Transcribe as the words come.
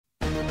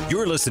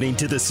You're listening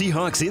to the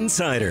Seahawks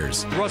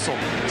Insiders. Russell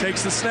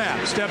takes the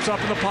snap, steps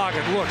up in the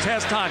pocket, looks,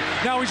 has time.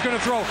 Now he's going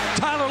to throw.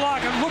 Tyler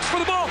Lockett looks for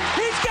the ball.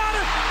 He's got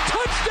it.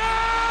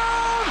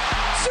 Touchdown,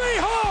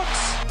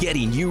 Seahawks!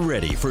 Getting you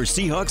ready for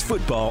Seahawks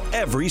football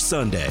every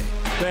Sunday.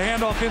 The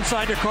handoff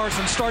inside to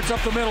Carson, starts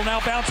up the middle,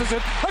 now bounces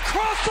it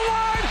across the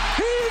line.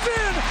 He's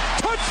in.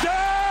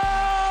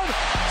 Touchdown,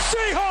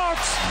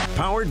 Seahawks!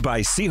 Powered by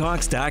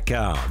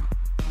Seahawks.com.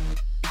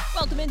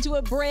 Welcome into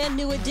a brand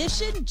new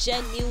edition.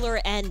 Jen Mueller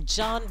and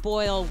John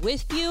Boyle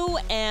with you.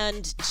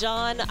 And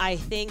John, I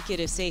think it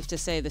is safe to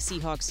say the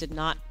Seahawks did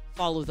not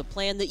follow the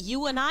plan that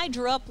you and I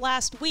drew up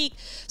last week.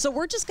 So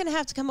we're just going to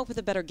have to come up with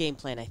a better game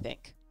plan, I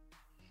think.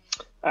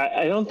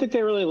 I don't think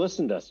they really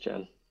listened to us,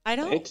 Jen. I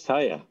don't. I hate to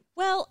tell you.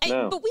 Well,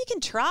 No. but we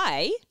can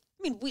try.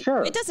 I mean,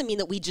 Sure. It doesn't mean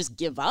that we just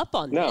give up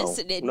on No, this.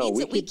 It no, means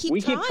that we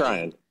keep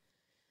trying.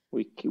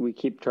 We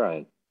keep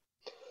trying.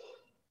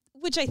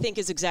 Which I think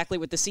is exactly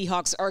what the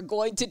Seahawks are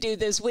going to do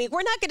this week.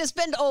 We're not going to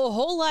spend a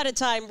whole lot of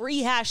time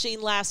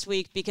rehashing last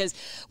week because,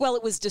 well,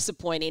 it was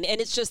disappointing.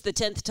 And it's just the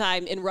 10th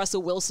time in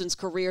Russell Wilson's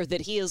career that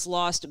he has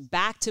lost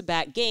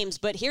back-to-back games.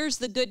 But here's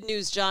the good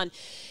news, John.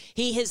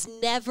 He has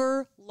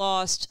never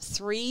lost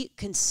 3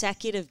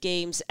 consecutive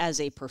games as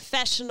a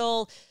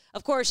professional.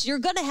 Of course, you're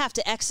going to have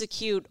to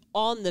execute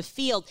on the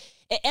field.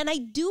 And I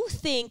do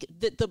think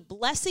that the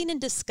blessing in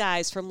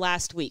disguise from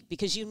last week,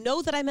 because you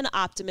know that I'm an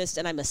optimist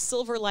and I'm a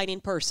silver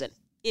lining person,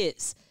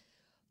 is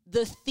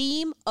the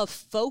theme of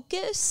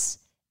focus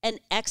and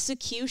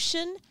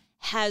execution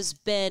has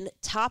been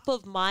top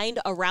of mind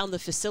around the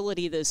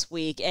facility this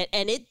week.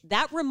 And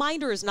that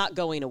reminder is not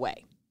going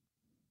away.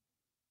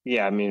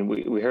 Yeah, I mean,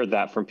 we heard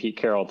that from Pete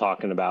Carroll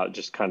talking about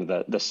just kind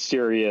of the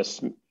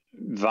serious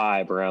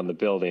vibe around the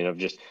building of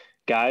just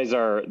guys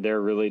they're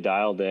really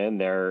dialed in.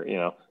 They're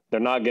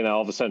not going to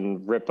all of a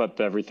sudden rip up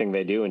everything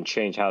they do and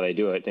change how they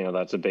do it.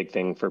 That's a big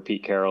thing for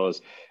Pete Carroll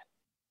is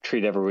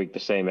treat every week the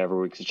same. Every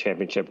week's a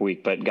championship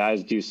week, but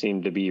guys do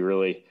seem to be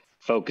really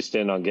focused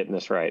in on getting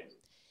this right.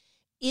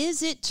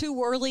 Is it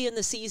too early in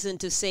the season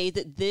to say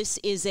that this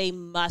is a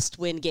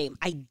must-win game?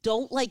 I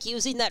don't like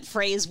using that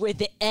phrase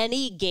with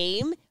any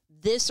game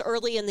this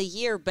early in the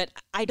year, but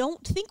I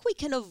don't think we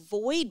can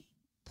avoid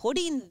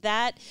putting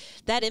that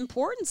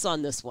importance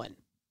on this one.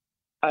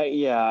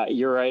 Yeah,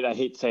 you're right. I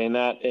hate saying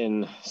that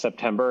in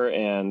September,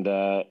 and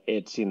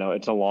it's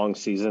a long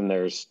season.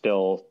 There's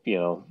still,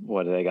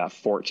 what do they got,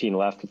 14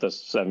 left with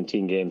this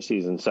 17-game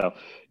season. So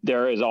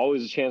there is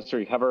always a chance to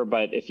recover.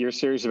 But if you're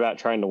serious about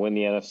trying to win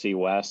the NFC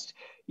West,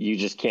 you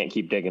just can't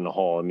keep digging the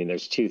hole. I mean,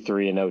 there's 2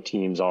 3-0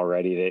 teams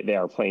already. They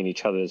are playing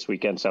each other this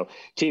weekend. So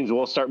teams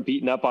will start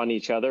beating up on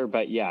each other.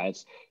 But yeah,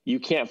 you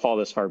can't fall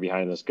this far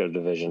behind this good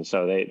division.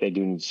 So they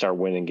do need to start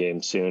winning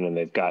games soon. And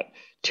they've got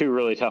 2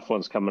 really tough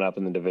ones coming up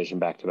in the division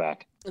back to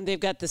back. And they've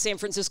got the San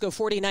Francisco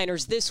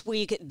 49ers this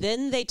week.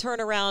 Then they turn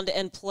around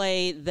and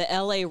play the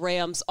LA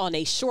Rams on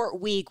a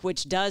short week,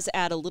 which does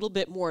add a little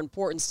bit more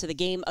importance to the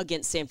game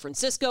against San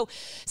Francisco.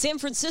 San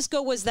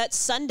Francisco was that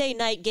Sunday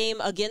night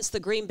game against the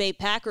Green Bay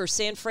Packers.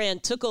 San Fran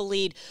took a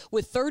lead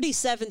with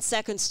 37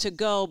 seconds to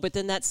go, but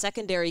then that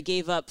secondary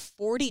gave up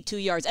 42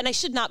 yards. And I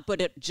should not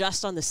put it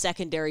just on the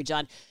secondary,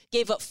 John.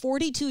 Gave up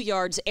 42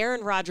 yards.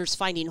 Aaron Rodgers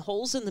finding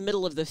holes in the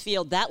middle of the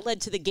field. That led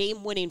to the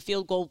game-winning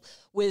field goal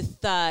with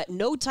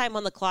no time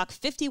on the clock,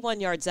 51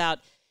 yards out.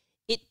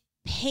 It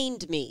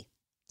pained me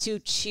to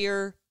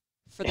cheer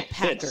for the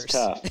Packers. It's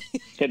tough.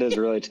 It is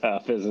really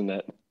tough, isn't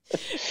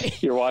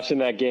it? You're watching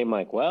that game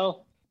like,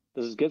 well,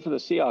 this is good for the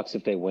Seahawks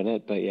if they win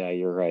it. But, yeah,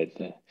 you're right.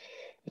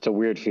 It's a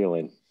weird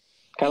feeling.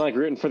 Kind of like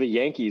rooting for the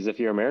Yankees if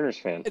you're a Mariners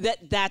fan.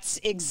 That's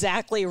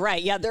exactly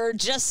right. Yeah, there are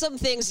just some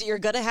things that you're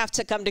going to have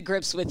to come to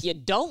grips with. You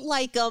don't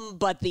like them,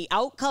 but the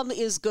outcome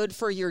is good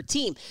for your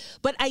team.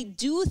 But I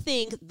do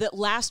think that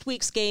last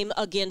week's game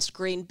against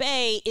Green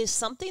Bay is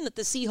something that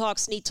the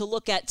Seahawks need to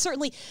look at,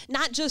 certainly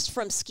not just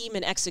from scheme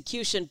and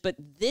execution, but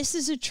this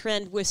is a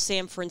trend with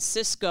San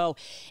Francisco,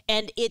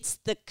 and it's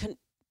the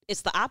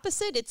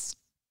opposite. It's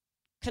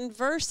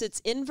converse, it's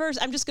inverse.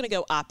 I'm just going to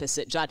go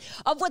opposite, John,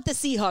 of what the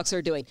Seahawks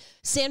are doing.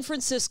 San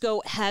Francisco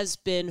has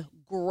been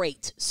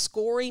great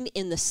scoring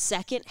in the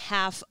second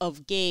half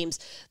of games.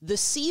 The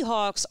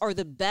Seahawks are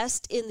the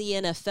best in the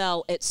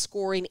NFL at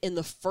scoring in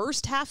the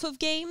first half of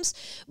games,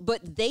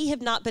 but they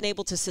have not been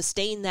able to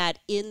sustain that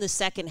in the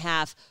second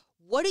half.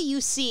 What do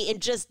you see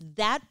in just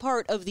that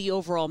part of the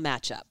overall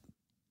matchup?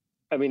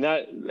 I mean,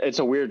 it's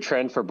a weird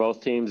trend for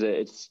both teams.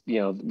 It's,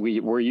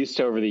 we're used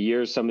to over the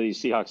years, some of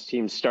these Seahawks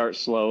teams start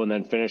slow and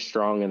then finish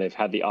strong, and they've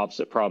had the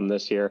opposite problem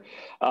this year.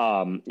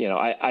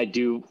 I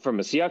do, from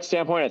a Seahawks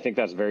standpoint, I think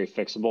that's very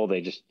fixable. They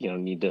just,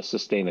 need to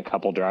sustain a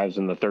couple drives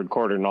in the third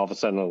quarter, and all of a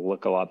sudden it'll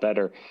look a lot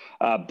better.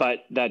 But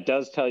that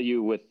does tell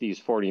you with these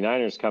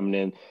 49ers coming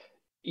in,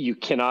 you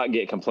cannot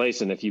get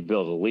complacent if you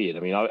build a lead.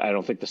 I mean, I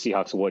don't think the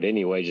Seahawks would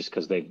anyway, just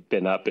because they've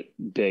been up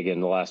big in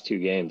the last 2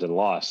 games and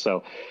lost.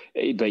 So,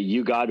 but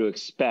you got to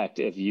expect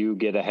if you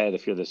get ahead,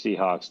 if you're the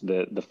Seahawks,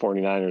 the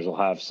 49ers will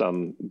have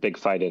some big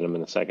fight in them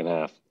in the second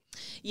half.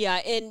 Yeah,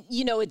 and,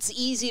 it's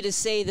easy to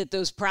say that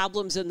those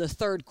problems in the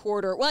third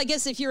quarter, well, I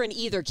guess if you're in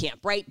either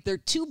camp, right, they're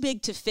too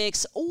big to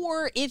fix.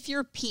 Or if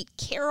you're Pete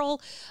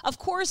Carroll, of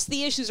course,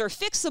 the issues are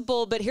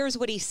fixable, but here's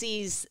what he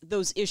sees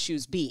those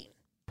issues being.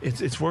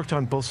 It's worked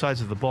on both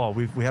sides of the ball.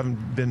 We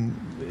haven't been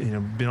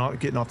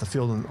getting off the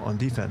field on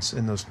defense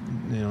in those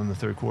in the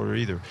third quarter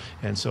either,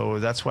 and so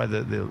that's why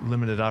the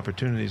limited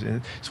opportunities,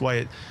 and it's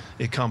why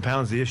it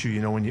compounds the issue.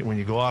 When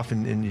you go off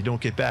and you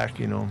don't get back,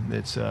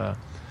 it's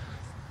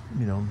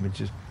it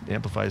just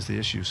amplifies the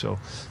issue. So,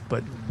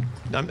 but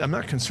I'm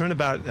not concerned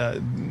about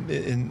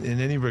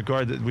in any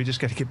regard that we just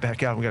got to get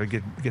back out. We got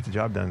to get the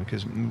job done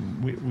because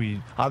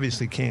we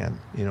obviously can,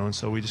 and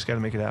so we just got to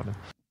make it happen.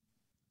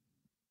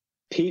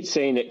 Pete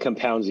saying it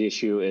compounds the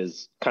issue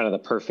is kind of the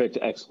perfect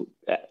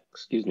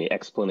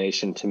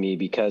explanation to me,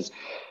 because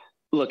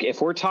look, if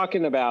we're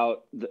talking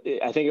about,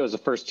 I think it was the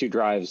first two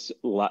drives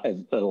of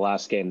the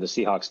last game, the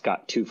Seahawks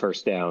got 2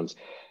 first downs.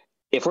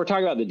 If we're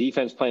talking about the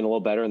defense playing a little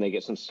better and they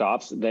get some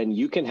stops, then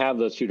you can have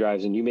those 2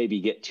 drives and you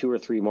maybe get 2 or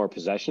 3 more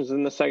possessions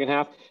in the second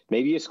half.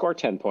 Maybe you score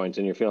 10 points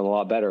and you're feeling a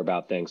lot better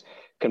about things.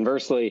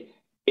 Conversely,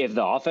 if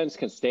the offense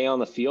can stay on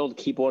the field,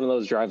 keep one of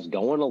those drives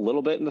going a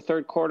little bit in the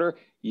third quarter,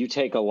 you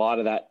take a lot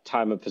of that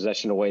time of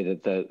possession away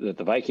that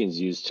the Vikings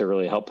used to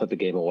really help put the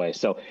game away.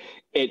 So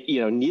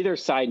neither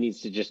side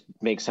needs to just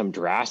make some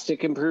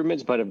drastic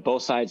improvements, but if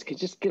both sides could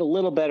just get a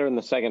little better in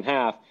the second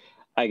half,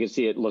 I could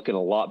see it looking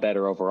a lot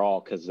better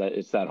overall, because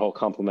it's that whole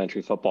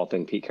complementary football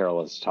thing Pete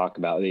Carroll has talked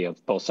about.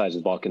 Both sides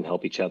of the ball can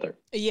help each other.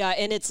 Yeah,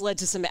 and it's led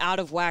to some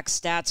out-of-whack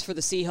stats for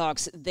the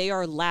Seahawks. They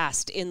are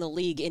last in the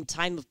league in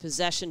time of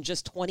possession,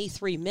 just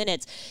 23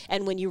 minutes.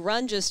 And when you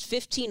run just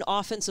 15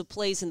 offensive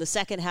plays in the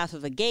second half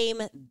of a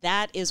game,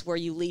 that is where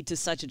you lead to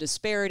such a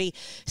disparity.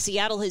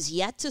 Seattle has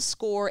yet to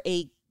score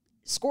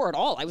at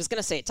all. I was going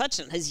to say a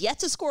touchdown, has yet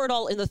to score at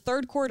all in the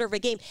third quarter of a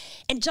game.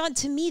 And John,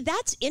 to me,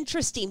 that's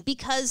interesting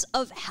because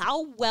of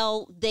how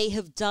well they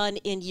have done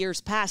in years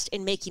past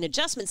in making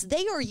adjustments.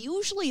 They are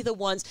usually the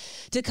ones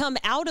to come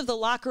out of the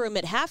locker room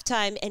at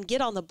halftime and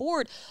get on the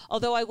board.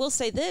 Although I will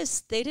say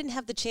this, they didn't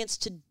have the chance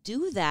to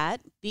do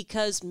that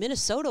because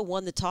Minnesota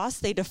won the toss.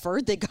 They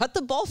deferred. They got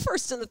the ball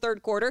first in the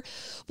third quarter,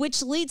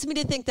 which leads me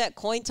to think that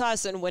coin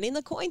toss and winning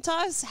the coin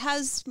toss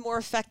has more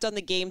effect on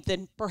the game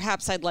than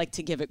perhaps I'd like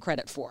to give it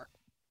credit for.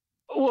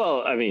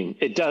 Well, I mean,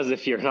 it does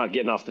if you're not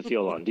getting off the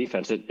field on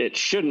defense. It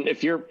shouldn't.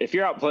 If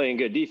you're out playing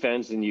good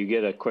defense and you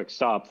get a quick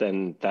stop,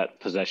 then that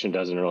possession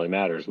doesn't really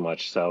matter as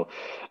much. So,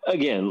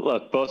 again,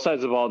 look, both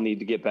sides of the ball need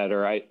to get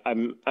better.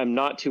 I'm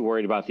not too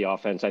worried about the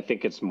offense. I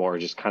think it's more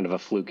just kind of a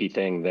fluky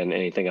thing than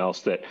anything else,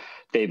 that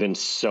they've been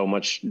so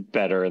much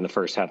better in the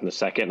first half and the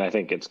second. I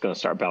think it's going to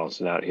start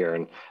balancing out here.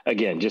 And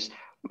again, just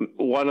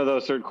one of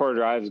those third quarter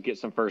drives, get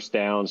some first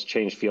downs,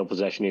 change field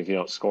possession if you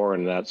don't score,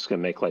 and that's going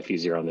to make life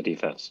easier on the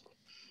defense.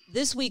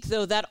 This week,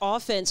 though, that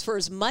offense, for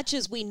as much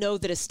as we know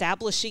that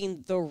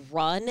establishing the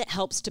run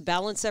helps to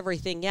balance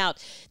everything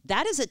out,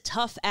 that is a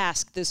tough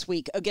ask this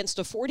week against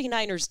a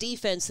 49ers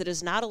defense that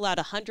has not allowed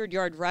a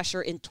 100-yard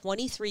rusher in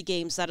 23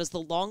 games. That is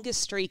the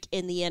longest streak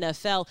in the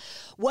NFL.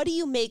 What do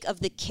you make of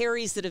the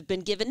carries that have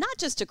been given, not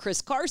just to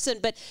Chris Carson,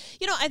 but,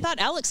 I thought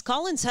Alex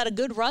Collins had a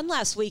good run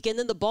last week, and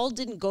then the ball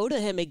didn't go to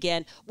him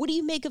again. What do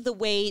you make of the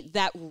way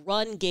that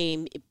run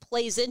game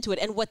plays into it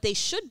and what they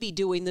should be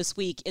doing this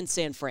week in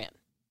San Fran?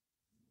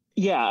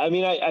 Yeah, I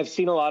mean, I've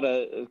seen a lot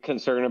of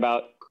concern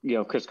about,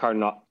 Chris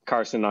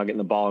Carson not getting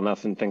the ball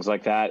enough and things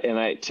like that.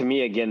 And to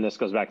me, again, this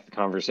goes back to the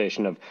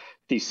conversation of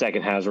these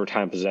second halves where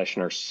time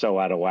possession are so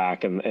out of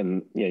whack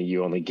and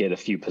you only get a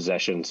few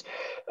possessions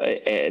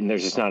and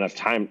there's just not enough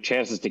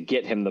chances to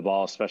get him the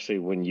ball, especially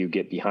when you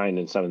get behind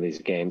in some of these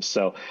games.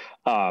 So,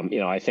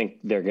 I think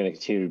they're going to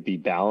continue to be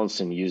balanced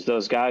and use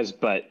those guys.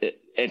 But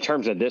in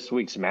terms of this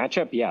week's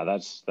matchup, yeah,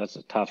 that's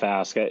a tough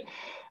ask.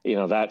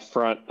 That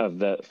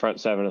front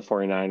seven of the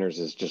 49ers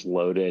is just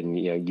loaded. And,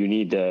 you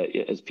need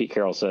to, as Pete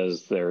Carroll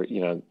says,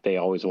 they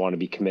always want to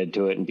be committed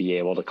to it and be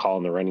able to call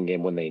in the running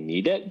game when they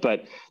need it.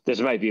 But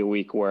this might be a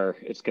week where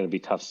it's going to be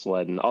tough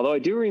sledding. Although I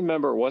do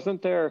remember,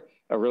 wasn't there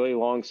a really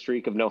long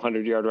streak of no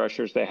 100-yard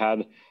rushers they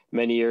had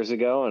many years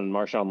ago, and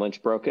Marshawn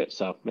Lynch broke it?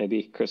 So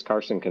maybe Chris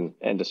Carson can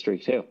end a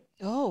streak too.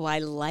 Oh, I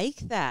like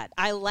that.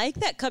 I like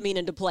that coming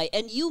into play.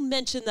 And you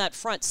mentioned that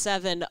front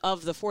seven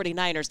of the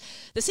 49ers.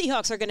 The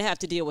Seahawks are going to have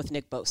to deal with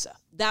Nick Bosa.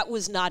 That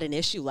was not an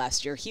issue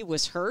last year. He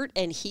was hurt,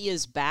 and he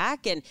is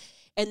back, and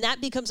that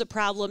becomes a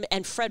problem.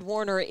 And Fred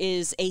Warner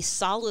is a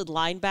solid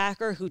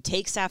linebacker who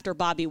takes after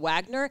Bobby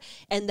Wagner,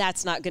 and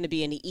that's not going to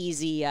be an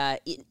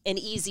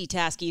easy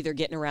task either,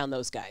 getting around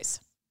those guys.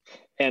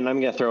 And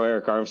I'm going to throw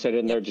Eric Armstead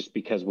in there just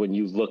because when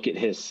you look at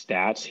his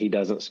stats, he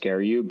doesn't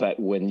scare you. But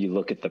when you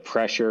look at the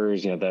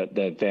pressures, the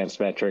advanced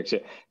metrics,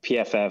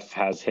 PFF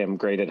has him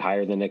graded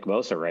higher than Nick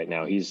Bosa right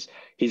now. He's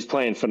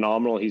playing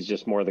phenomenal. He's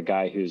just more the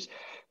guy who's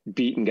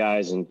beating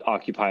guys and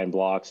occupying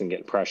blocks and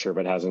getting pressure,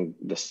 but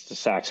the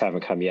sacks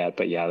haven't come yet.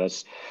 But yeah,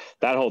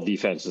 that whole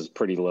defense is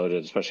pretty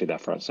loaded, especially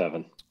that front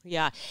seven.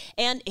 Yeah.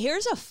 And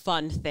here's a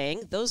fun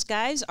thing. Those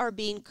guys are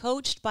being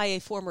coached by a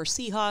former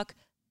Seahawk,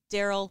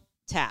 Darryl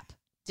Tapp.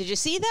 Did you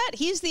see that?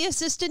 He's the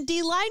assistant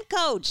D-line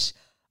coach.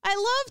 I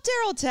love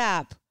Daryl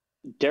Tapp.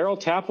 Daryl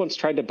Tapp once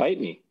tried to bite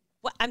me.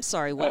 What? I'm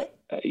sorry, what?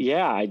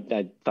 Yeah,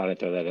 I thought I'd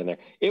throw that in there.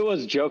 It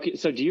was joking.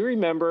 So do you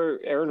remember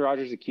Aaron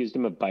Rodgers accused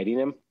him of biting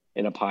him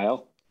in a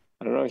pile?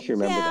 I don't know if you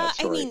remember that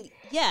story. I mean,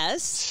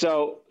 yes.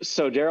 So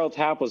Daryl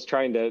Tapp was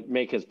trying to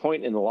make his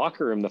point in the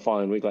locker room the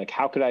following week, like,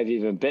 how could I have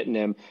even bitten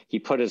him? He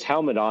put his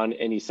helmet on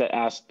and he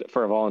asked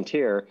for a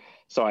volunteer.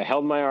 So I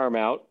held my arm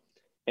out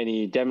and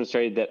he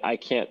demonstrated that I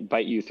can't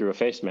bite you through a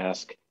face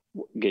mask.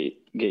 Get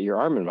your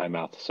arm in my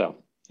mouth. So,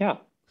 yeah.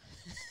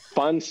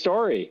 Fun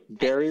story.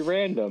 Very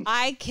random.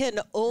 I can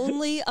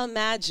only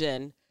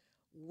imagine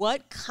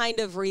what kind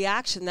of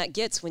reaction that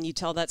gets when you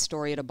tell that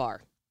story at a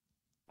bar.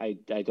 I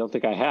don't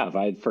think I have.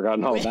 I'd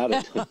forgotten all about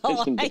it.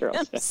 I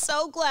am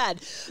so glad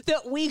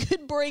that we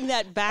could bring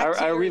that back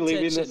to Are we attention.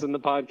 leaving this in the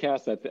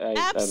podcast?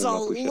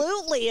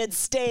 Absolutely, it's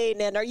staying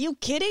in. Are you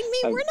kidding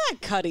me? We're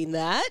not cutting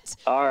that.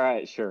 All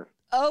right, sure.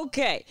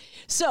 Okay,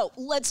 so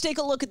let's take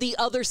a look at the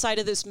other side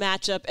of this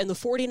matchup and the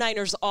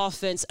 49ers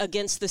offense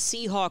against the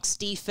Seahawks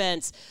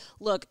defense.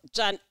 Look,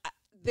 John,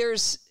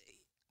 there's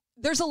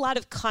a lot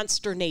of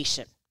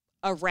consternation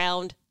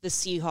around the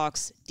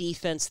Seahawks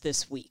defense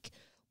this week.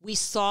 We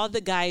saw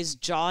the guys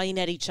jawing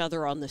at each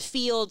other on the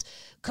field.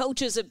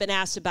 Coaches have been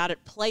asked about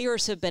it.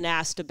 Players have been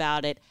asked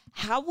about it.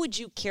 How would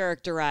you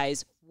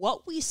characterize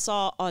what we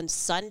saw on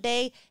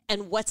Sunday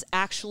and what's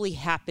actually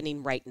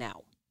happening right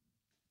now?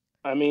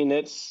 I mean,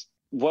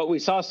 what we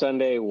saw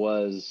Sunday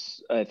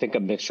was, I think, a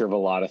mixture of a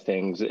lot of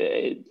things.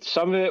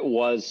 Some of it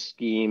was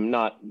scheme,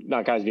 not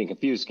guys being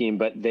confused scheme,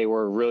 but they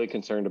were really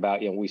concerned about,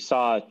 we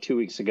saw 2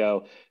 weeks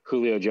ago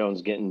Julio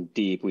Jones getting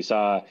deep. We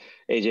saw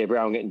A.J.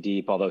 Brown getting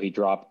deep, although he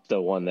dropped the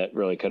one that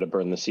really could have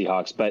burned the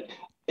Seahawks. But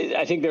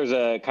I think there's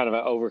a kind of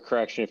an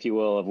overcorrection, if you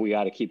will, of we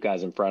got to keep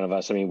guys in front of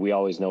us. I mean, we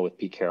always know with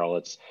Pete Carroll,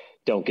 it's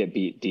don't get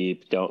beat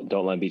deep, don't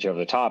let them beat you over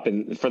the top.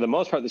 And for the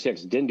most part, the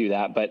Seahawks didn't do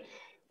that. But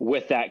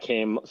with that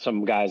came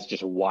some guys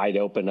just wide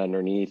open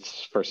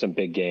underneath for some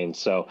big gains.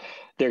 So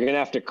they're going to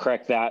have to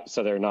correct that.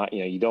 So they're not,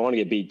 you don't want to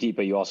get beat deep,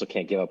 but you also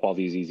can't give up all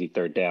these easy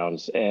third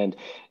downs. And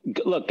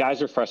look,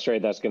 guys are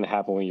frustrated. That's going to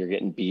happen when you're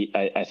getting beat.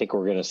 I think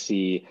we're going to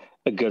see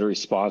a good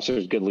response.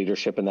 There's good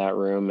leadership in that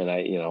room. And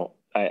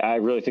I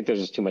really think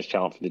there's just too much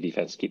talent for the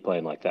defense to keep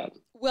playing like that.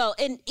 Well,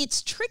 and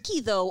it's tricky,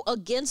 though,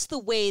 against the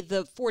way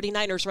the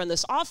 49ers run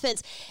this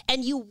offense,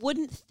 and you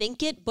wouldn't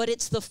think it, but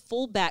it's the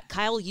fullback,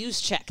 Kyle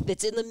Juszczyk,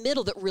 that's in the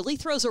middle that really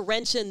throws a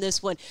wrench in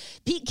this one.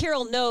 Pete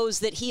Carroll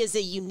knows that he is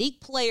a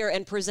unique player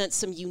and presents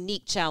some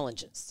unique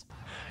challenges.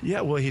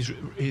 Yeah, well,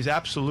 he's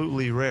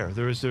absolutely rare.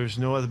 There's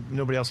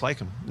nobody else like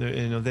him.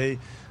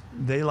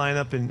 They line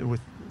up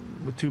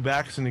with two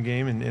backs in the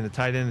game and a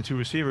tight end and two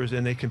receivers,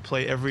 and they can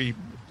play every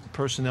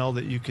personnel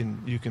that you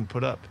can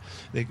put up.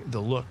 The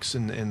looks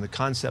and the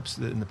concepts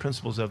and the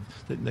principles of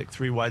like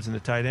three wides and a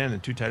tight end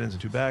and two tight ends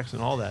and two backs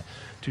and all that.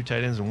 Two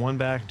tight ends and one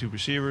back, two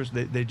receivers.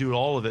 They do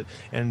all of it,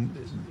 and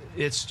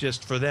it's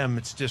just for them.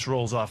 It just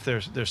rolls off their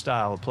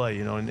style of play,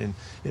 and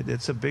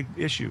it's a big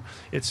issue.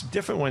 It's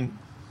different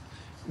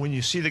when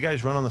you see the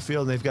guys run on the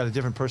field and they've got a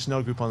different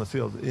personnel group on the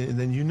field, and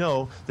then you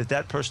know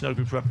that personnel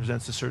group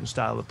represents a certain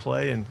style of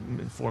play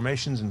and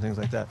formations and things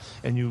like that,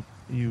 and you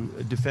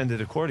defend it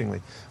accordingly.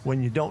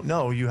 When you don't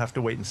know, you have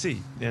to wait and see.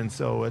 And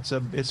so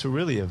it's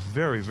really a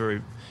very,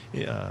 very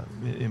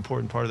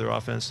important part of their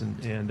offense,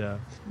 and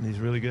he's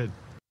really good.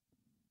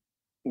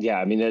 Yeah,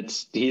 I mean,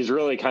 he's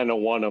really kind of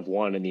one of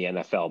one in the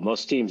NFL.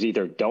 Most teams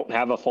either don't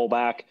have a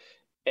fullback,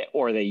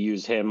 or they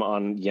use him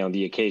on,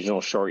 the occasional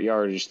short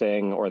yardage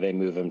thing, or they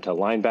move him to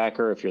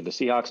linebacker if you're the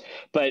Seahawks.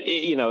 But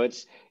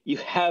you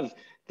have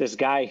this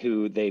guy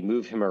who they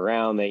move him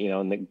around. They,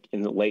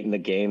 late in the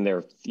game,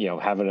 they're,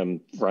 having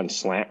him run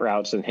slant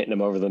routes and hitting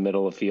him over the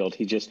middle of the field.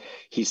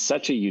 He's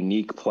such a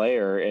unique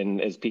player. And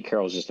as Pete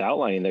Carroll's just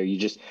outlining there,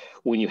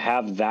 when you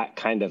have that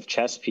kind of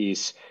chess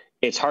piece,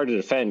 it's hard to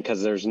defend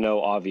because there's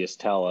no obvious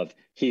tell of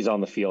he's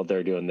on the field,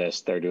 they're doing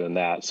this, they're doing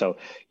that. So,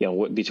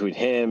 between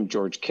him,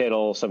 George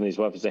Kittle, some of these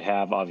weapons they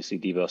have, obviously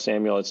Deebo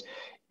Samuel,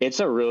 it's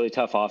a really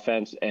tough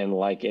offense. And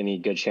like any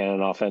good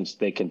Shannon offense,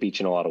 they can beat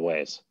you in a lot of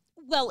ways.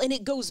 Well, and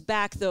it goes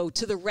back, though,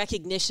 to the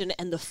recognition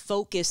and the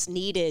focus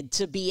needed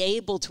to be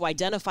able to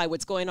identify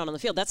what's going on the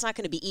field. That's not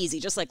going to be easy.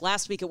 Just like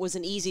last week, it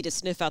wasn't easy to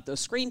sniff out those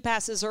screen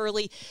passes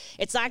early.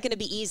 It's not going to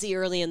be easy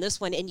early in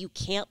this one, and you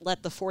can't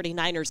let the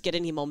 49ers get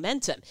any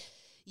momentum.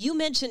 You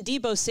mentioned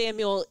Deebo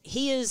Samuel.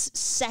 He is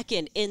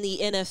second in the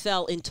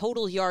NFL in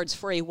total yards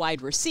for a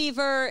wide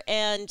receiver,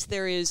 and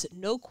there is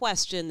no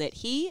question that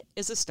he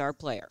is a star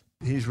player.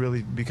 He's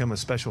really become a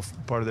special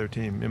part of their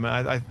team.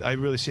 I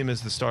really see him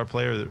as the star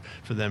player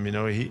for them.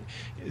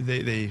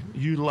 They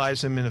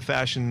utilize him in a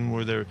fashion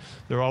where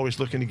they're always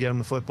looking to get him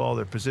the football.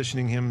 They're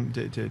positioning him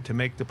to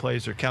make the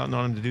plays. They're counting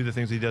on him to do the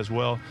things he does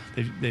well.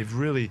 They've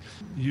really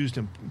used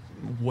him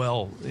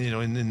well,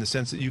 in the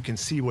sense that you can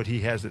see what he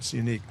has that's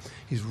unique.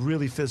 He's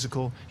really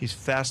physical. He's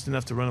fast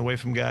enough to run away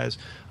from guys.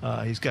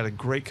 He's got a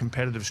great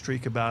competitive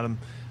streak about him.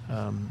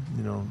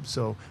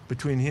 So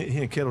between he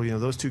and Kittle,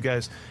 those two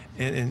guys,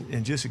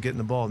 and just getting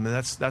the ball, I mean,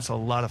 that's a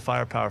lot of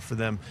firepower for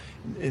them,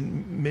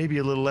 in maybe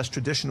a little less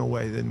traditional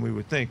way than we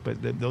would think.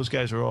 But those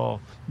guys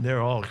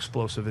they're all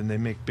explosive, and they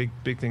make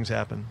big things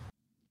happen.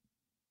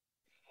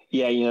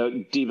 Yeah,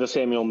 Deebo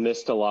Samuel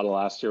missed a lot of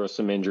last year with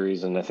some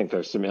injuries, and I think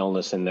there's some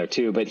illness in there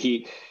too. But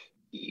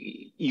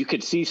you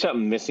could see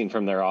something missing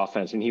from their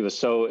offense, and he was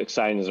so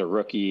exciting as a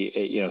rookie.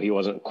 He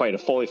wasn't quite a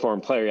fully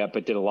formed player yet,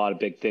 but did a lot of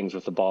big things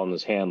with the ball in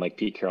his hand. Like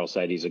Pete Carroll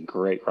said, he's a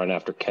great run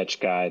after catch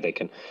guy. They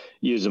can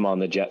use him on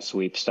the jet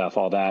sweep stuff,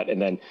 all that.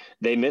 And then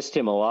they missed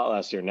him a lot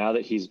last year. Now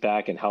that he's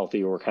back and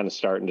healthy, we're kind of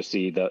starting to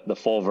see the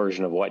full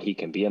version of what he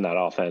can be in that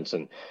offense.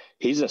 And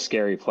he's a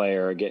scary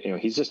player. Again,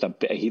 he's just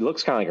he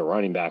looks kind of like a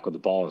running back with the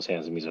ball in his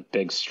hands. I mean, he's a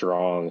big,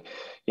 strong,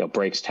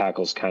 breaks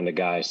tackles kind of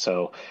guy.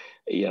 So,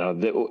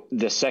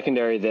 the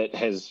secondary that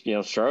has,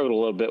 struggled a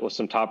little bit with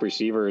some top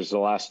receivers the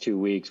last 2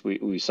 weeks.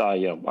 We saw,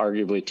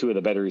 arguably two of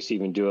the better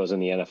receiving duos in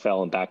the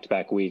NFL in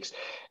back-to-back weeks.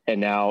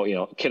 And now,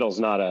 Kittle's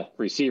not a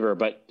receiver,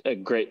 but a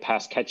great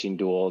pass catching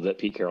duel that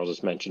Pete Carroll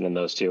just mentioned in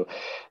those two.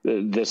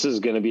 This is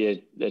going to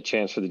be a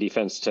chance for the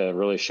defense to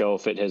really show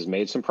if it has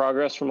made some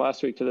progress from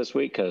last week to this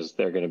week, because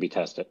they're going to be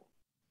tested.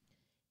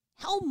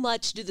 How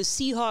much do the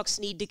Seahawks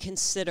need to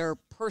consider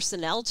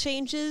personnel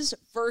changes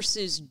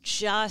versus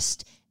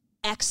just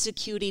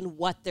executing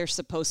what they're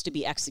supposed to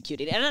be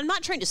executing? And I'm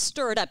not trying to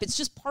stir it up. It's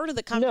just part of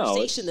the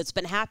conversation that's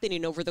been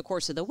happening over the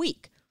course of the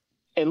week.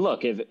 And look,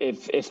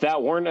 if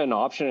that weren't an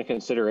option and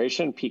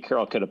consideration, Pete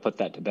Carroll could have put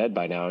that to bed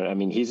by now. I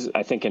mean,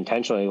 I think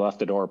intentionally left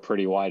the door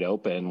pretty wide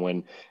open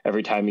when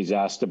every time he's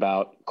asked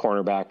about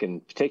cornerback in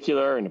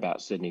particular and about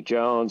Sidney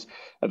Jones,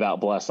 about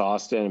Bless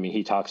Austin. I mean,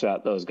 he talks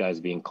about those guys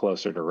being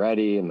closer to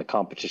ready and the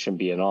competition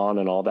being on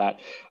and all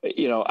that.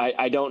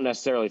 I don't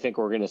necessarily think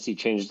we're going to see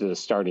changes to the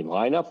starting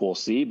lineup. We'll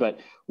see. But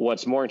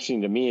what's more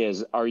interesting to me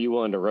is, are you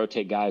willing to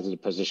rotate guys at a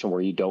position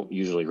where you don't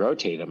usually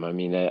rotate them? I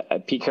mean,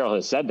 Pete Carroll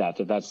has said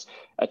that's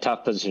a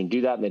tough position to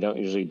do that, and they don't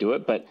usually do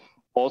it. But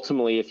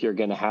ultimately, if you're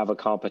going to have a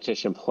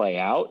competition play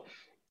out,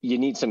 you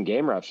need some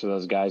game reps for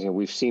those guys. And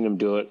we've seen them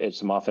do it at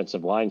some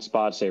offensive line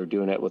spots. They were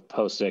doing it with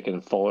Posick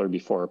and Fuller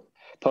before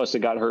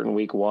Posick got hurt in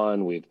week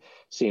 1. We've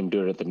seen him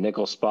do it at the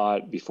nickel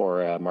spot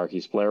before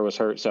Marquise Blair was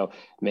hurt. So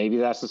maybe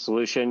that's the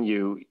solution.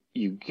 You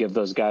give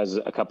those guys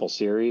a couple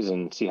series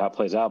and see how it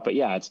plays out. But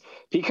yeah,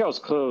 Pete Carroll's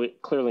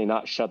clearly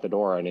not shut the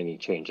door on any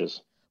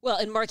changes. Well,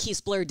 and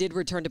Marquise Blair did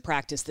return to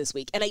practice this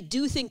week, and I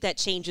do think that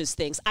changes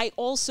things. I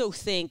also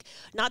think,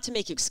 not to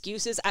make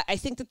excuses, I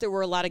think that there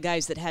were a lot of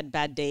guys that had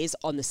bad days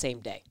on the same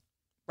day,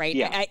 right?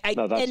 Yeah,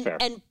 that's fair.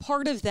 And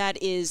part of that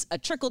is a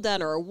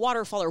trickle-down or a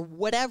waterfall or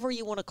whatever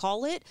you want to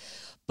call it,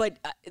 but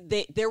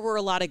there were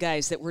a lot of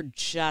guys that were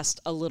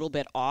just a little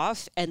bit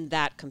off, and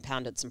that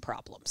compounded some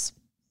problems.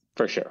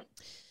 For sure.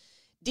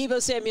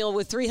 Deebo Samuel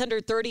with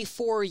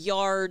 334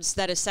 yards.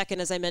 That is second,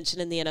 as I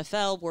mentioned, in the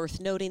NFL.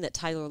 Worth noting that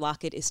Tyler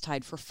Lockett is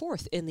tied for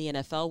fourth in the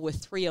NFL with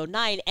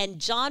 309. And,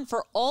 John,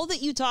 for all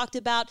that you talked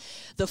about,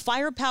 the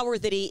firepower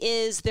that he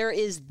is, there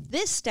is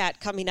this stat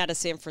coming out of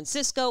San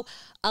Francisco.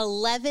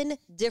 11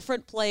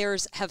 different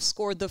players have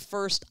scored the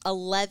first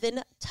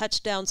 11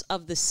 touchdowns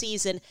of the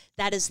season.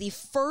 That is the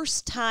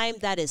first time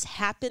that has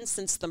happened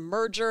since the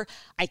merger.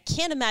 I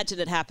can't imagine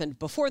it happened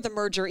before the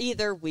merger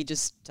either. We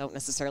just don't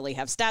necessarily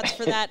have stats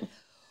for that.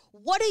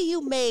 What do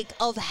you make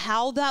of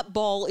how that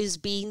ball is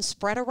being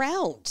spread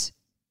around?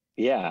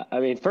 Yeah, I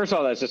mean, first of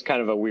all, that's just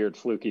kind of a weird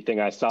fluky thing.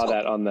 I saw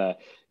that on the,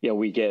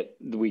 we get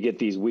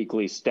these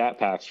weekly stat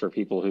packs for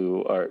people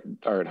who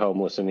are at home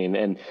listening,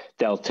 and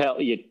they'll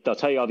tell you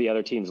all the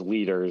other team's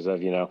leaders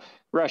of,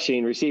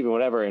 rushing, receiving,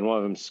 whatever, and one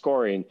of them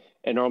scoring.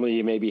 And normally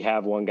you maybe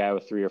have one guy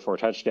with 3 or 4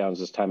 touchdowns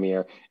this time of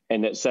year,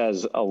 and it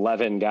says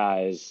 11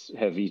 guys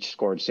have each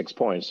scored 6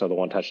 points, so the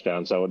 1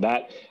 touchdown. So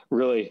that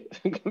really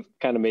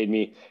kind of made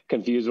me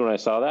confused when I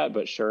saw that.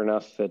 But sure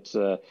enough, it's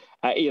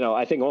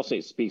I think also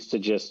it speaks to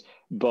just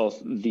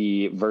both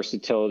the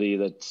versatility,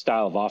 the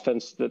style of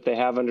offense that they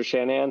have under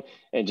Shanahan,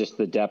 and just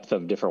the depth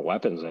of different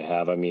weapons they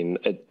have. I mean,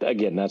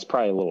 again, that's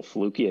probably a little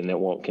fluky, and it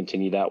won't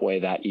continue that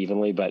way that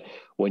evenly. But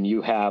when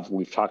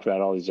we've talked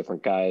about all these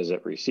different guys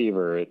at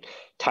receiver, at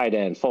tight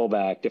end,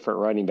 fullback, different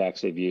running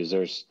backs they've used,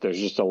 there's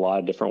just a lot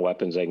of different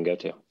weapons they can go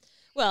to.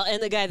 Well,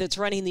 and the guy that's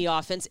running the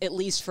offense, at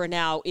least for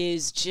now,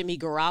 is Jimmy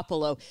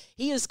Garoppolo.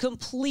 He is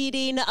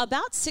completing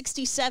about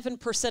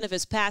 67% of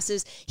his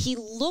passes. He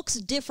looks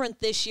different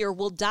this year.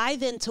 We'll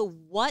dive into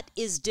what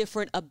is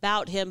different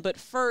about him. But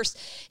first,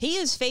 he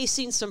is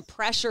facing some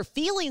pressure,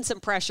 feeling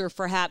some pressure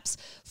perhaps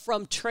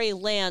from Trey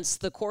Lance,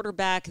 the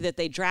quarterback that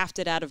they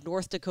drafted out of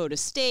North Dakota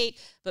State.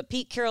 But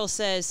Pete Carroll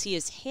says he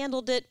has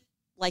handled it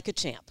like a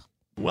champ.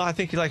 Well, I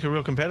think he's like a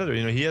real competitor.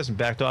 He hasn't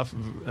backed off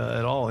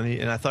at all,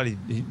 and I thought he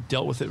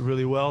dealt with it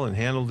really well and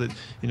handled it.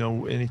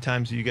 Any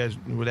times you guys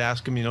would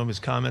ask him, his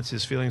comments,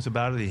 his feelings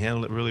about it, he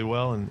handled it really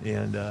well,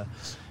 and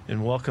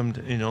welcomed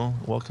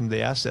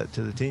the asset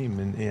to the team,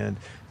 and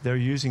they're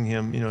using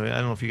him. I don't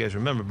know if you guys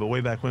remember, but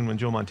way back when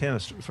Joe Montana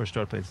first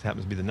started playing, it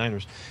happens to be the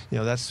Niners.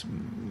 That's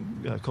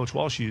Coach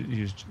Walsh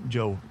used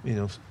Joe,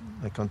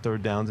 like on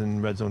third downs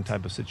and red zone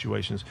type of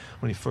situations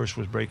when he first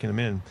was breaking them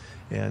in,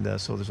 and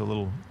so there's a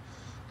little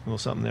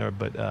something there.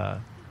 But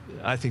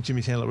I think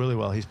Jimmy's handled it really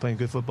well. He's playing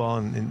good football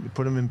and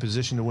put him in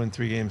position to win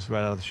 3 games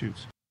right out of the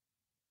chutes.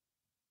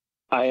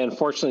 I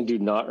unfortunately do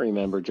not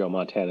remember Joe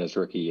Montana's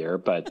rookie year,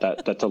 but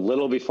that's a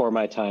little before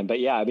my time. But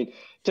yeah, I mean,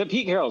 to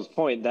Pete Carroll's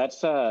point,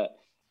 that's I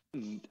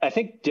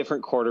think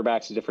different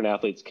quarterbacks and different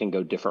athletes can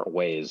go different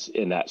ways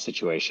in that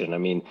situation. I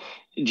mean,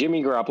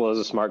 Jimmy Garoppolo is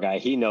a smart guy.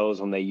 He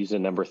knows when they use a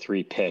number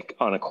 3 pick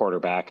on a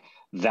quarterback,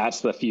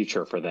 that's the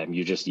future for them.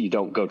 You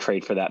don't go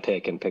trade for that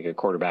pick and pick a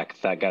quarterback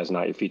if that guy's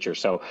not your future.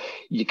 So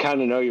you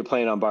kind of know you're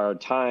playing on borrowed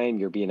time.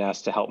 You're being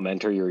asked to help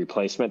mentor your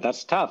replacement.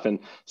 That's tough. And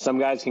some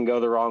guys can go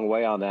the wrong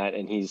way on that.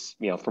 And he's,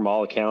 from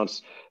all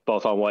accounts,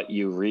 both on what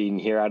you read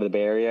and hear out of the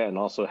Bay Area and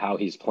also how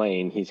he's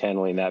playing, he's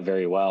handling that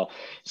very well.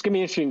 It's going to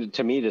be interesting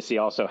to me to see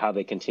also how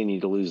they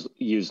continue to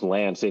use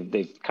Lance.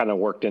 They've kind of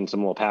worked in some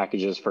little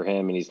packages for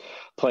him, and he's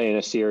playing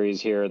a series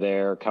here or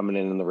there, coming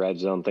in the red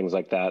zone, things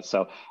like that.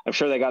 So I'm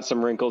sure they got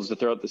some wrinkles to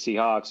throw at the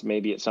Seahawks.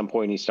 Maybe at some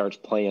point he starts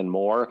playing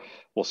more.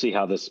 We'll see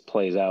how this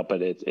plays out,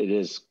 but it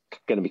is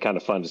going to be kind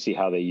of fun to see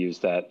how they use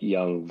that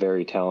young,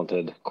 very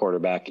talented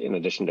quarterback in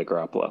addition to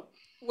Garoppolo.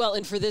 Well,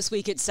 and for this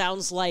week, it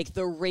sounds like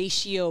the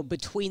ratio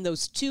between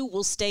those two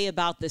will stay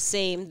about the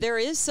same. There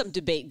is some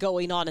debate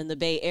going on in the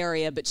Bay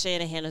Area, but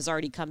Shanahan has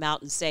already come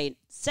out and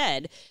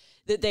said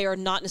that they are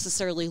not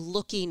necessarily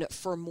looking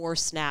for more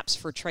snaps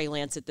for Trey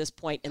Lance at this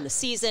point in the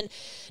season.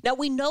 Now,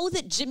 we know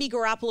that Jimmy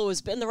Garoppolo has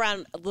been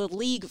around the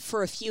league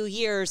for a few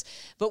years,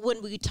 but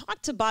when we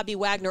talked to Bobby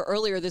Wagner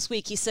earlier this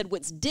week, he said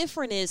what's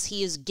different is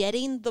he is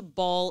getting the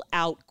ball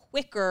out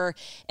quicker.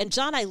 And,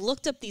 John, I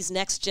looked up these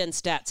next-gen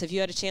stats. Have you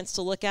had a chance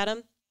to look at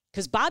them?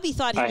 Because Bobby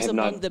thought he was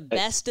among the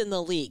best in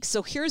the league.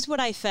 So here's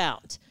what I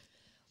found.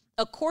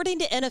 According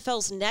to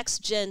NFL's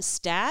next-gen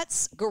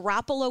stats,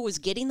 Garoppolo was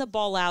getting the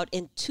ball out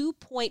in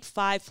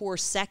 2.54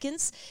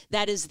 seconds.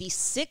 That is the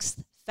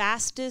 6th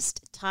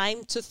fastest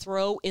time to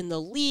throw in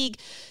the league.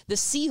 The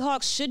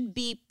Seahawks should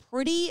be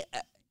pretty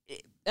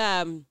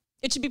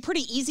it should be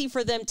pretty easy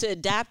for them to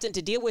adapt and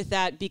to deal with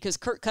that because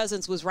Kirk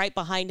Cousins was right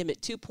behind him at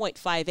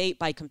 2.58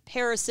 by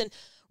comparison.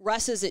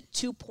 Russ is at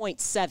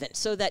 2.7.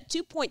 So that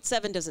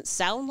 2.7 doesn't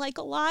sound like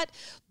a lot,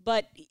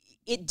 but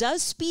it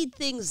does speed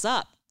things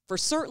up for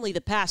certainly the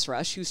pass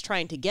rush who's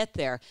trying to get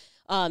there.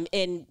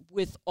 And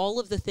with all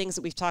of the things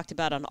that we've talked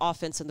about on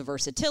offense and the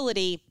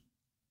versatility,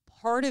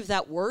 part of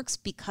that works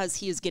because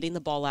he is getting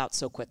the ball out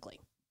so quickly.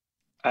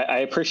 I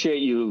appreciate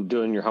you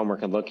doing your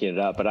homework and looking it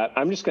up, but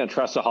I'm just going to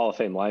trust a Hall of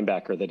Fame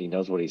linebacker that he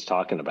knows what he's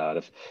talking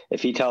about.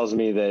 If he tells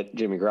me that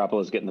Jimmy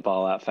Garoppolo is getting the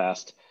ball out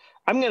fast,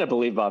 I'm going to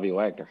believe Bobby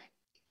Wagner.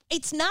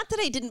 It's not that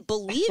I didn't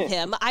believe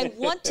him. I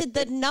wanted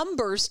the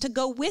numbers to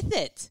go with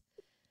it.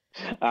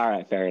 All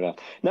right, fair enough.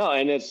 No,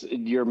 and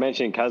you're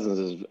mentioning Cousins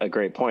is a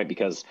great point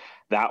because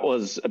that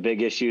was a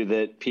big issue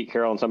that Pete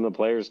Carroll and some of the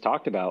players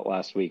talked about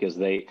last week is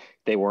they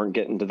weren't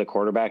getting to the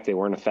quarterback. They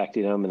weren't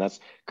affecting him. And that's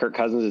Kirk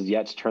Cousins is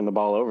yet to turn the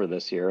ball over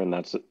this year. And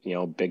that's,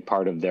 a big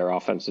part of their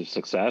offensive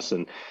success.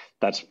 And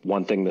that's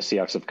one thing the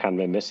Seahawks have kind of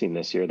been missing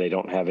this year. They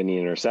don't have any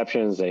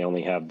interceptions. They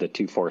only have the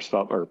 2 forced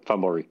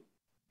fumble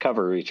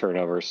recovery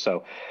turnovers.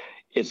 So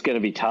it's going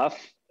to be tough.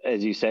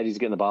 As you said, he's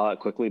getting the ball out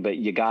quickly, but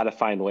you got to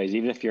find ways,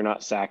 even if you're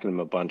not sacking him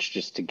a bunch,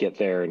 just to get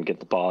there and get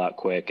the ball out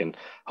quick and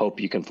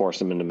hope you can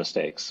force him into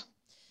mistakes.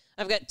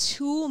 I've got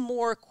 2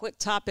 more quick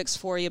topics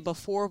for you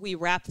before we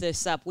wrap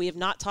this up. We have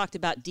not talked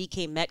about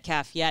DK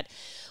Metcalf yet.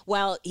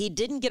 While he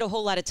didn't get a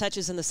whole lot of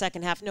touches in the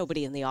second half,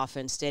 nobody in the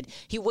offense did.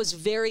 He was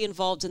very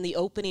involved in the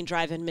opening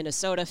drive in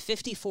Minnesota.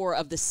 54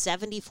 of the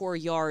 74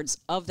 yards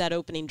of that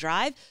opening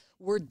drive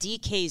were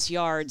DK's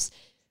yards.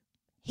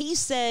 He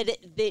said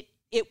that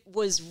it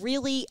was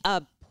really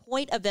a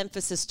point of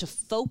emphasis to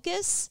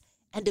focus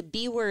and to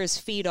be where his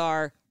feet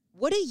are.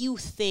 What do you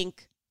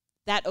think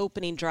that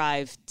opening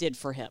drive did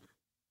for him?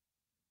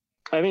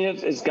 I mean,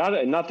 it's got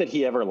to, not that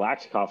he ever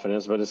lacked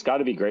confidence, but it's got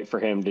to be great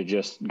for him to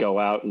just go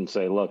out and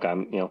say, look,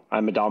 I'm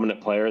a dominant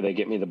player. They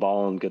get me the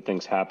ball and good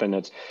things happen.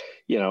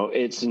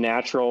 It's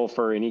natural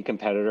for any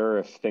competitor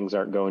if things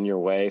aren't going your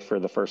way for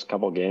the first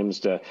couple of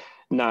games to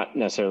not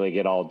necessarily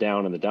get all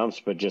down in the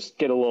dumps, but just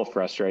get a little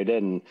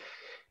frustrated. And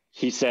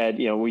he said,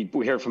 we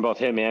heard from both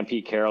him and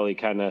Pete Carroll. He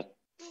kind of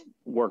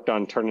worked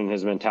on turning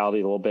his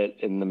mentality a little bit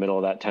in the middle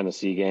of that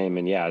Tennessee game.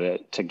 And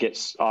to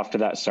get off to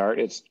that start,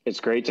 it's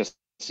great to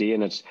see.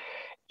 And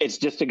it's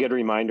just a good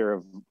reminder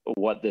of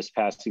what this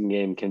passing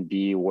game can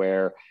be,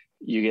 where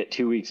you get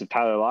 2 weeks of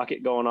Tyler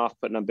Lockett going off,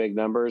 putting up big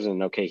numbers,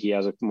 and okay, he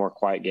has a more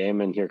quiet game,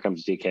 and here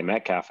comes DK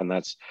Metcalf. And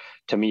that's,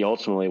 to me,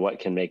 ultimately what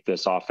can make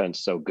this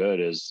offense so good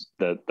is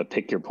the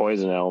pick your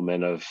poison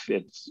element of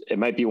it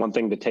might be one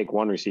thing to take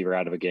one receiver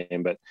out of a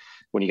game, but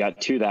when you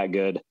got 2 that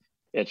good,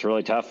 it's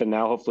really tough. And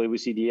now hopefully we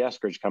see D.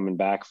 Eskridge coming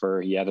back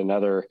for yet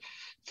another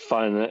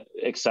fun,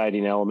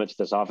 exciting element to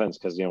this offense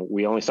because,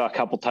 we only saw a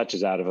couple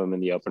touches out of him in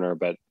the opener,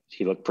 but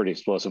he looked pretty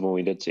explosive when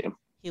we did see him.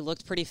 He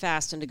looked pretty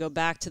fast. And to go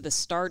back to the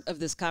start of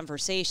this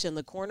conversation,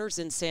 the corners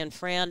in San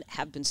Fran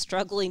have been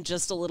struggling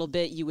just a little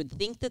bit. You would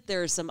think that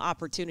there are some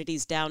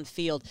opportunities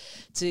downfield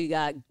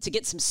to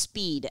get some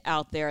speed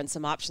out there and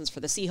some options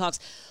for the Seahawks.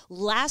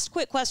 Last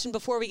quick question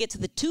before we get to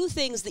the two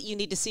things that you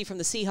need to see from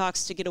the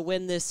Seahawks to get a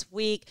win this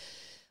week.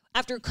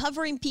 After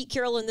covering Pete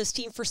Carroll and this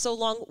team for so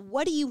long,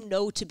 what do you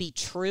know to be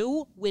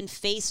true when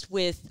faced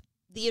with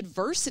the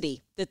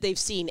adversity that they've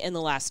seen in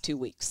the last 2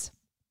 weeks?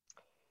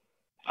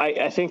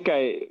 I think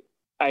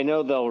I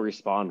know they'll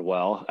respond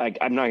well.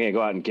 I'm not going to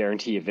go out and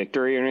guarantee a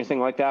victory or anything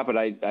like that, but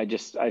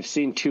I've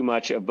seen too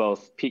much of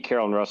both Pete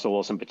Carroll and Russell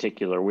Wilson in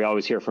particular. We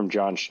always hear from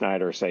John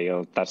Schneider say,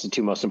 that's the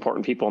two most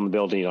important people in the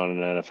building on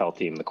an NFL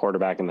team, the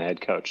quarterback and the head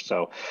coach.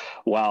 So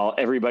while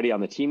everybody on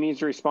the team needs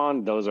to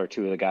respond, those are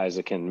two of the guys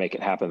that can make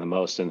it happen the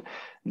most. And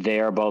they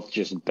are both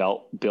just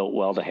built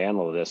well to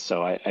handle this.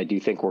 So I do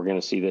think we're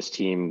going to see this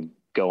team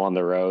go on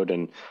the road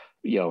and,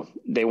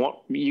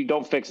 you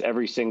don't fix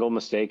every single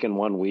mistake in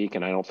 1 week.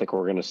 And I don't think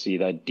we're going to see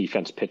that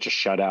defense pitch a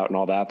shutout and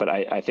all that, but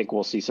I think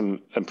we'll see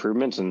some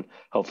improvements and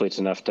hopefully it's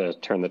enough to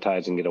turn the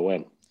tides and get a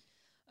win.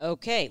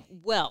 Okay,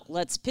 well,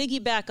 let's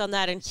piggyback on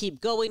that and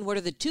keep going. What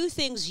are the two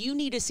things you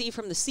need to see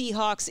from the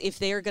Seahawks if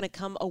they are going to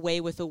come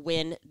away with a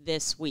win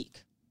this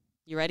week?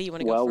 You ready? You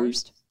want to go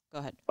first? Go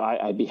ahead.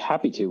 I'd be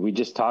happy to. We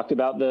just talked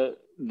about the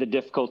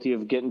difficulty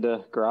of getting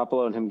to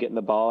Garoppolo and him getting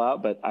the ball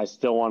out, but I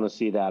still want to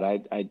see that.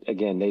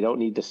 Again, they don't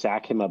need to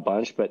sack him a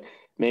bunch, but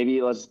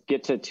maybe let's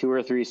get to 2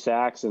 or 3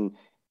 sacks and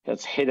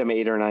let's hit him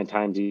 8 or 9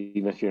 times,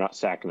 even if you're not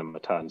sacking him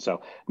a ton.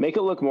 So make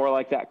it look more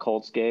like that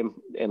Colts game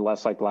and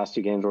less like the last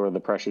 2 games where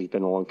the pressure's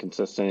been a little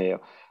inconsistent.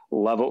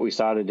 Love what we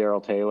saw to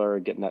Darrell Taylor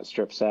getting that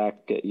strip sack.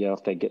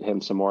 If they get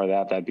him some more of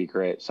that, that'd be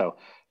great. So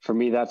for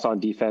me, that's on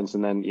defense.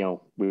 And then,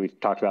 we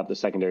talked about the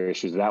secondary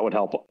issues. That would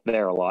help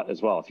there a lot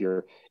as well. If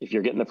you're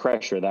getting the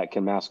pressure, that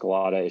can mask a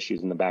lot of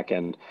issues in the back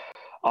end.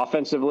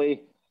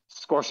 Offensively,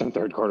 score some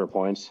third quarter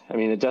points. I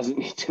mean, it doesn't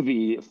need to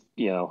be,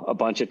 a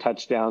bunch of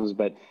touchdowns,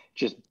 but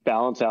just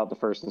balance out the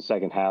first and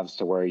second halves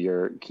to where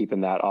you're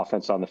keeping that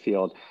offense on the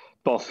field,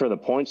 both for the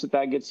points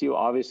that gets you,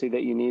 obviously,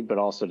 that you need, but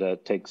also to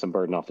take some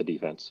burden off the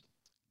defense.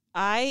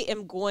 I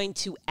am going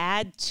to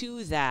add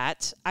to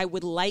that. I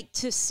would like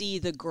to see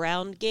the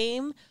ground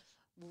game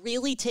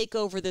really take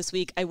over this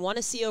week. I want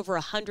to see over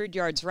 100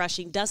 yards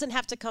rushing. Doesn't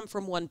have to come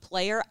from one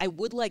player. I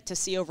would like to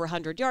see over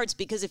 100 yards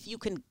because if you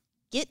can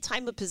get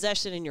time of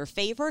possession in your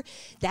favor,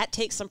 that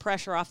takes some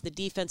pressure off the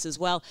defense as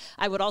well.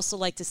 I would also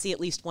like to see at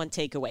least one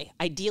takeaway,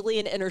 ideally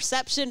an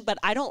interception, but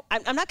I'm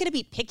not going to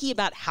be picky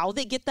about how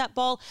they get that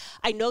ball.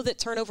 I know that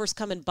turnovers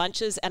come in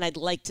bunches, and I'd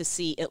like to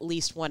see at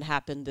least one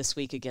happen this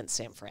week against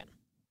San Fran.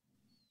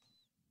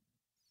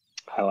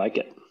 I like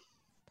it.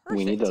 Perfect.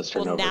 We need those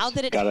turnovers. Well, now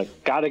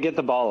that gotta get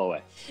the ball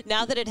away.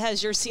 Now that it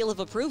has your seal of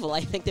approval,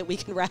 I think that we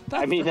can wrap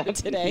up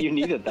today. You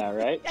needed that,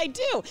 right? I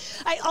do.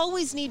 I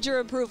always need your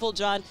approval,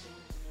 John.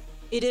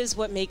 It is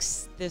what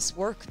makes this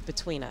work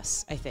between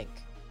us, I think.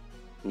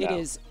 No, it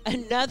is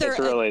another. It's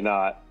really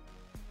not.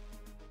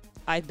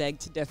 I beg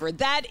to differ.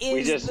 That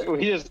is.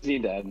 We just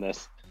need to end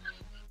this.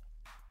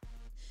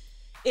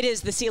 It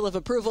is the seal of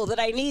approval that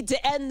I need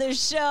to end the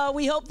show.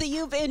 We hope that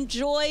you've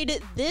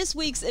enjoyed this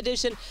week's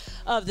edition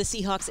of the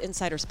Seahawks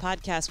Insiders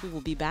Podcast. We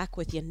will be back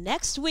with you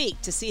next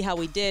week to see how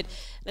we did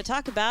and to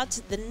talk about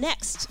the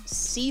next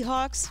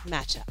Seahawks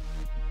matchup.